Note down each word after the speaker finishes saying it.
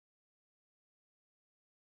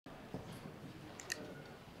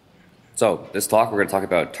So this talk, we're going to talk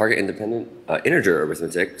about target-independent integer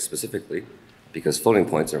arithmetic specifically, because floating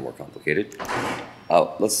points are more complicated.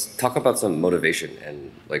 Let's talk about some motivation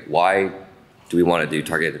and like why do we want to do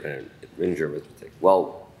target-independent integer arithmetic?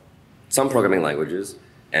 Well, some programming languages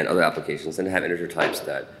and other applications tend to have integer types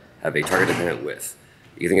that have a target-dependent width.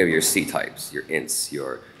 You can think of your C types, your ints,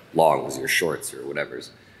 your longs, your shorts, your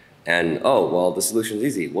whatevers. And oh, well, the solution is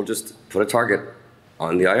easy. We'll just put a target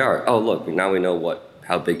on the IR. Oh, look, now we know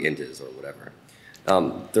how big int is or whatever.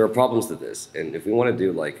 There are problems to this, and if we want to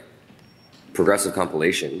do like progressive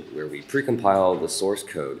compilation, where we precompile the source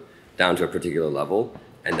code down to a particular level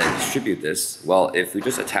and then distribute this, well, if we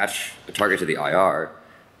just attach a target to the IR,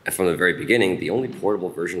 from the very beginning, the only portable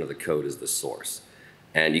version of the code is the source.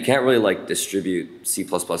 And you can't really like distribute C++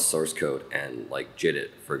 source code and like JIT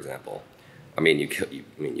it, for example. I mean, you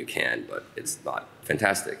can, but it's not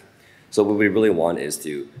fantastic. So what we really want is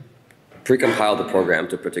to precompile the program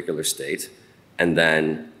to a particular state, and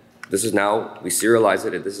then this is now, we serialize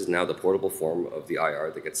it, and this is now the portable form of the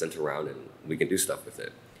IR that gets sent around, and we can do stuff with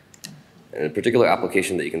it. And a particular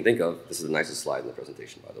application that you can think of, this is the nicest slide in the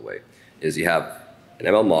presentation, by the way, is you have an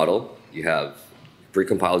ML model, you have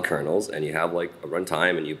precompiled kernels, and you have like a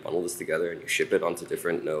runtime, and you bundle this together, and you ship it onto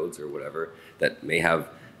different nodes or whatever that may have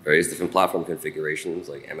various different platform configurations,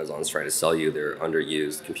 like Amazon's trying to sell you their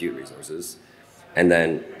underused compute resources. And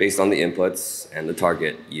then based on the inputs and the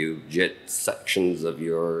target, you JIT sections of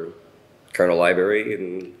your kernel library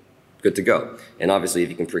and good to go. And obviously, if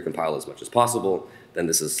you can precompile as much as possible, then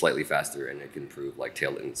this is slightly faster and it can improve like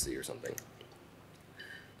tail latency or something.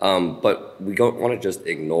 But we don't want to just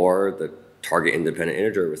ignore the target-independent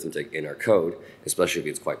integer arithmetic in our code, especially if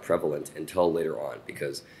it's quite prevalent, until later on,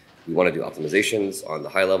 because we want to do optimizations on the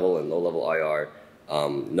high-level and low-level IR,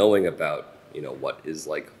 knowing about what is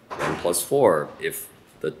like 1 plus 4 if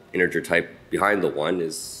the integer type behind the 1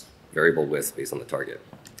 is variable width based on the target.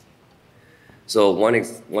 So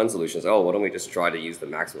one solution is, oh, why don't we just try to use the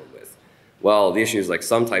maximum width? Well, the issue is like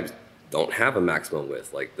some types don't have a maximum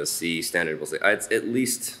width. Like the C standard will say, it's at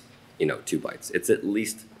least 2 bytes. It's at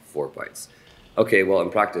least 4 bytes. Okay, well, in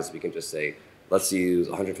practice, we can just say, let's use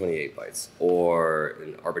 128 bytes or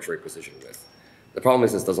an arbitrary precision width. The problem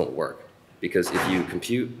is this doesn't work, because if you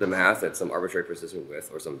compute the math at some arbitrary precision width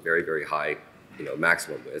or some very, very high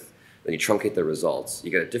maximum width, then you truncate the results, you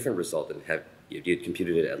get a different result than you'd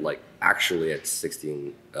computed it at like actually at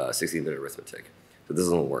 16-bit arithmetic. So this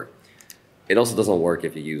doesn't work. It also doesn't work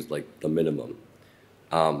if you use like the minimum.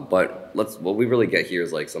 But what we really get here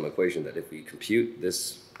is like some equation that if we compute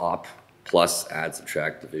this op plus add,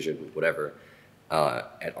 subtract, division, whatever,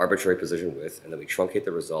 at arbitrary precision width, and then we truncate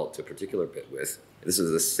the result to a particular bit width, this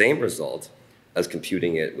is the same result as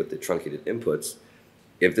computing it with the truncated inputs.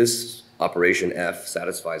 If this operation f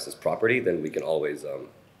satisfies this property, then we can always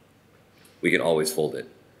fold it,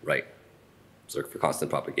 right? So for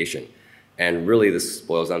constant propagation. And really, this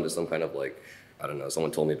boils down to some kind of like, I don't know,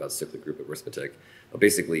 someone told me about cyclic group arithmetic. But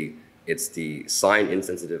basically, it's the sign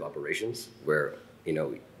insensitive operations where,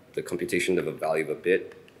 the computation of a value of a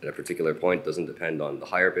bit at a particular point doesn't depend on the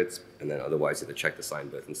higher bits, and then otherwise you have to check the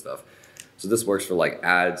sign width and stuff. So this works for like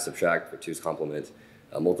add, subtract for 2's complement,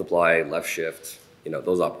 multiply, left shift,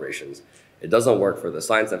 those operations. It doesn't work for the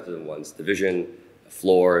sign sensitive ones, division,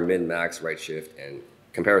 floor, min, max, right shift, and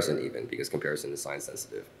comparison even, because comparison is sign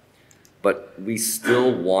sensitive. But we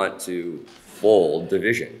still want to fold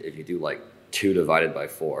division. If you do like 2 divided by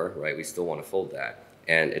 4, right, we still want to fold that.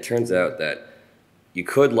 And it turns out that you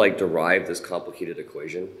could like derive this complicated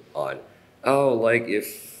equation on, oh, like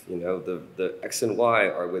if the x and y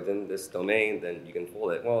are within this domain, then you can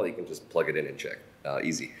fold it. Well, you can just plug it in and check.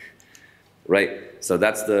 Easy, right? So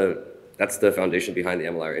that's the foundation behind the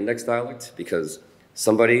MLIR index dialect, because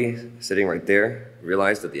somebody sitting right there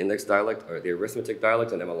realized that the index dialect, or the arithmetic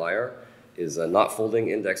dialect on MLIR, is not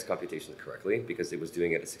folding index computations correctly because it was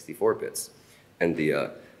doing it at 64 bits. And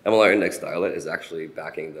the MLIR index dialect is actually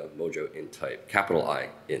backing the Mojo int type, capital I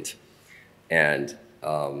int. And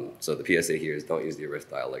so the PSA here is don't use the arith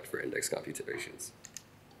dialect for index computations.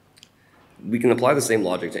 We can apply the same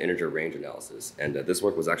logic to integer range analysis. And this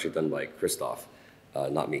work was actually done by Christoph,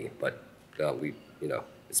 not me, but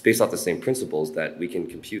it's based off the same principles that we can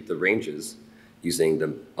compute the ranges using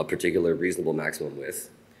a particular reasonable maximum width.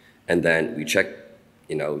 And then we check,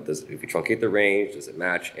 if we truncate the range, does it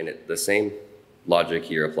match? And the same logic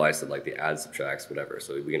here applies to like the add, subtracts, whatever.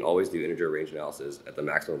 So we can always do integer range analysis at the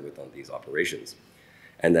maximum width on these operations.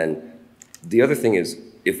 And then the other thing is,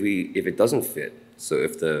 if it doesn't fit, so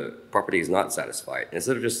if the property is not satisfied,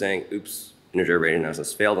 instead of just saying, oops, integer range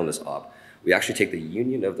analysis failed on this op, we actually take the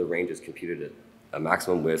union of the ranges computed at a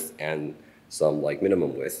maximum width and some like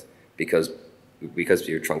minimum width, because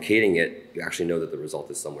you're truncating it, you actually know that the result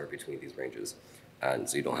is somewhere between these ranges. And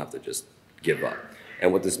so you don't have to just give up.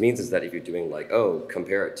 And what this means is that if you're doing like, oh,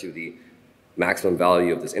 compare it to the maximum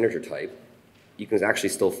value of this integer type, you can actually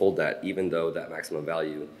still fold that even though that maximum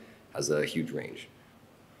value has a huge range.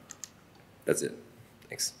 That's it.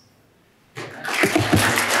 Thanks.